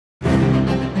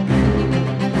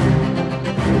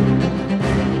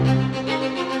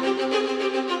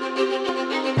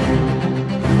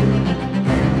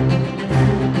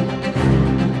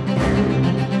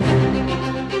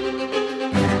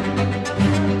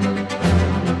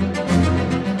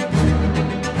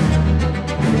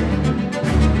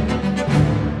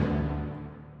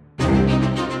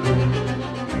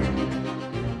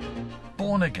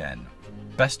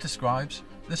best describes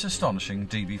this astonishing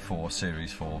DB4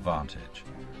 Series 4 Vantage,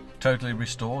 totally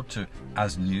restored to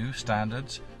as new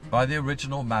standards by the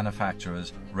original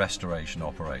manufacturer's restoration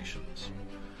operations,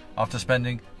 after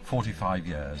spending 45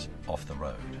 years off the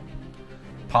road.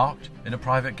 Parked in a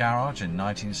private garage in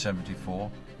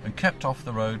 1974 and kept off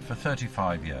the road for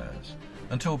 35 years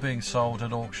until being sold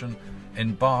at auction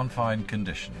in barn-find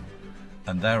condition,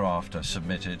 and thereafter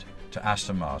submitted to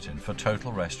Aston Martin for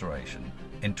total restoration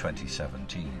in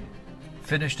 2017.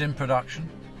 Finished in production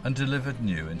and delivered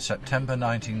new in September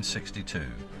 1962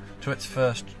 to its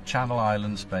first Channel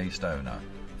Islands-based owner,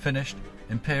 finished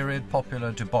in period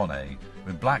popular Dubonnet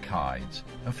with black hides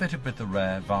and fitted with the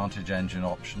rare Vantage engine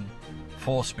option,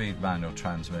 4-speed manual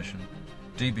transmission,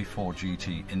 DB4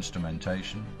 GT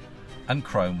instrumentation and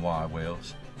chrome wire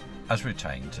wheels, as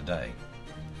retained today.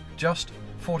 Just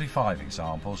 45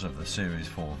 examples of the Series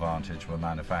 4 Vantage were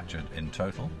manufactured in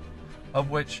total, of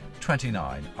which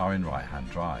 29 are in right-hand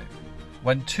drive.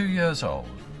 When 2 years old,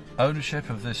 ownership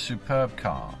of this superb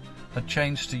car had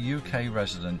changed to UK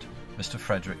resident Mr.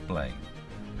 Frederick Blaine,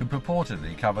 who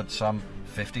purportedly covered some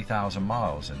 50,000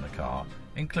 miles in the car,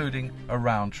 including a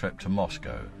round trip to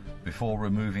Moscow, before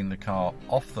removing the car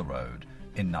off the road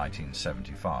in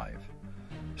 1975,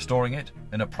 storing it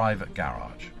in a private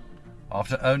garage.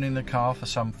 After owning the car for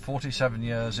some 47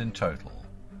 years in total,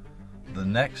 the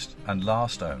next and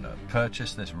last owner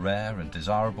purchased this rare and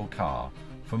desirable car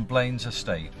from Blaine's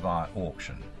estate via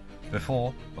auction,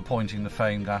 before appointing the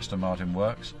famed Aston Martin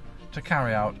Works to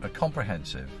carry out a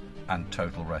comprehensive and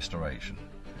total restoration,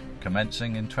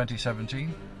 commencing in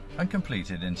 2017 and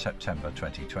completed in September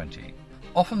 2020.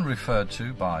 Often referred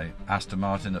to by Aston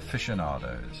Martin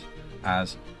aficionados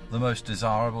as the most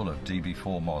desirable of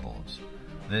DB4 models,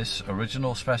 this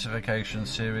original specification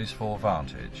Series 4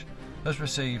 Vantage has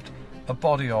received a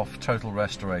body-off total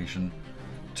restoration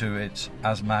to its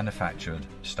as-manufactured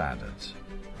standards.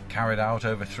 Carried out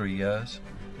over 3 years,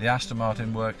 the Aston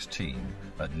Martin Works team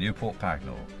at Newport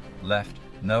Pagnell left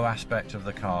no aspect of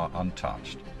the car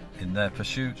untouched in their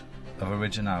pursuit of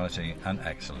originality and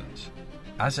excellence,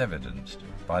 as evidenced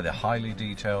by the highly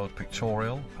detailed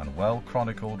pictorial and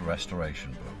well-chronicled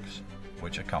restoration books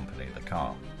which accompany the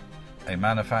car. A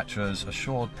manufacturer's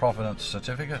assured provenance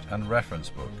certificate and reference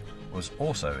book was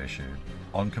also issued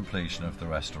on completion of the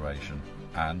restoration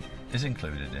and is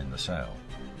included in the sale.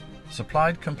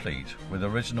 Supplied complete with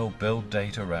original build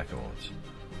data records,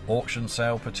 auction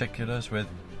sale particulars with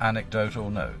anecdotal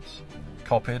notes,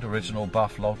 copied original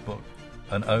buff logbook,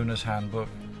 an owner's handbook,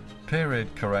 period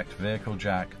correct vehicle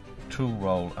jack, tool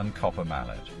roll and copper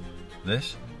mallet.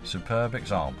 This superb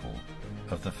example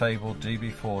of the fabled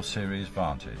DB4 Series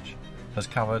Vantage has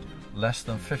covered less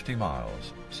than 50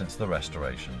 miles since the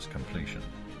restoration's completion.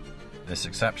 This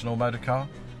exceptional motorcar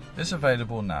is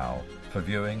available now for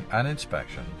viewing and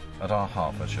inspection at our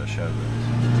Hertfordshire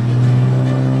showrooms.